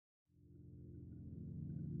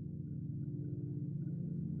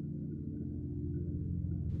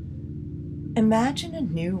Imagine a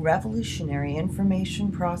new revolutionary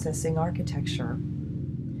information processing architecture,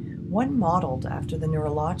 one modeled after the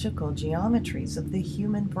neurological geometries of the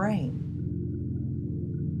human brain.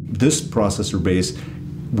 This processor base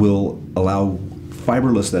will allow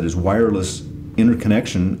fiberless, that is wireless,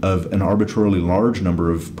 interconnection of an arbitrarily large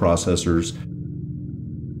number of processors. You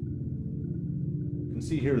can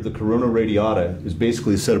see here the corona radiata is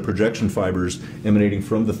basically a set of projection fibers emanating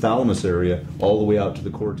from the thalamus area all the way out to the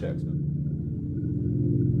cortex.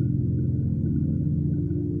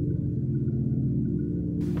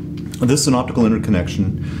 This is an optical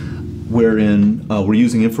interconnection wherein we're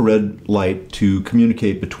using infrared light to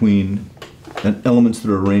communicate between elements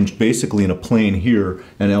that are arranged basically in a plane here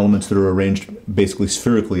and elements that are arranged basically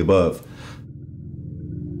spherically above.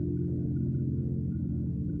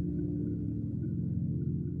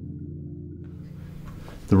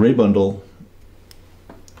 The ray bundle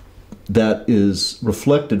that is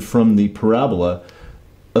reflected from the parabola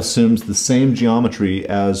assumes the same geometry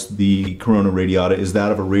as the corona radiata is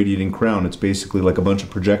that of a radiating crown. It's basically like a bunch of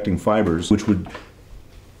projecting fibers which would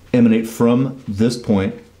emanate from this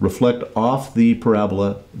point, reflect off the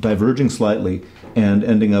parabola, diverging slightly, and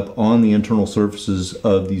ending up on the internal surfaces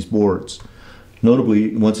of these boards.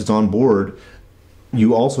 Notably, once it's on board,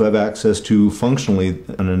 you also have access to functionally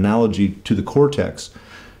an analogy to the cortex,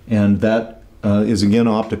 and that is again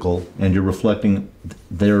optical, and you're reflecting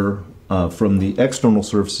there from the external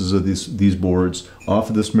surfaces of these boards off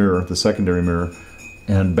of this mirror, the secondary mirror,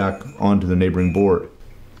 and back onto the neighboring board.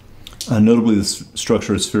 Notably, this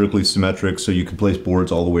structure is spherically symmetric, so you can place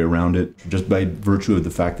boards all the way around it just by virtue of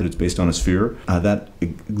the fact that it's based on a sphere. That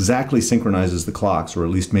exactly synchronizes the clocks, or at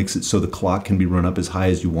least makes it so the clock can be run up as high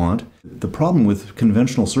as you want. The problem with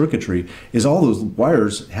conventional circuitry is all those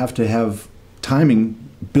wires have to have timing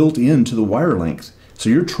built into the wire length. So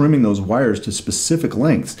you're trimming those wires to specific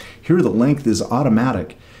lengths. Here the length is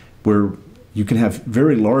automatic, where you can have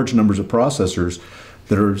very large numbers of processors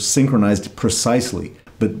that are synchronized precisely.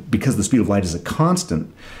 But because the speed of light is a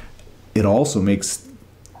constant, it also makes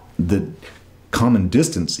the common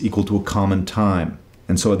distance equal to a common time.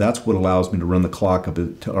 And so that's what allows me to run the clock up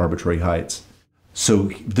to arbitrary heights. So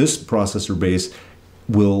this processor base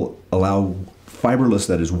will allow fiberless,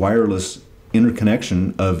 that is wireless,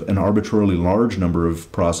 interconnection of an arbitrarily large number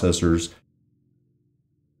of processors.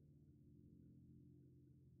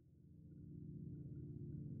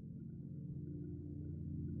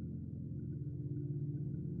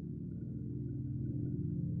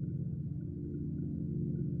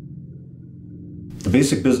 The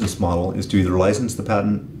basic business model is to either license the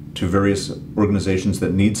patent to various organizations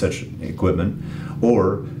that need such equipment,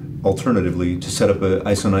 or alternatively to set up an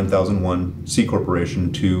ISO 9001 C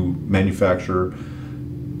corporation to manufacture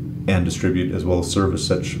and distribute as well as service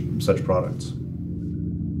such products.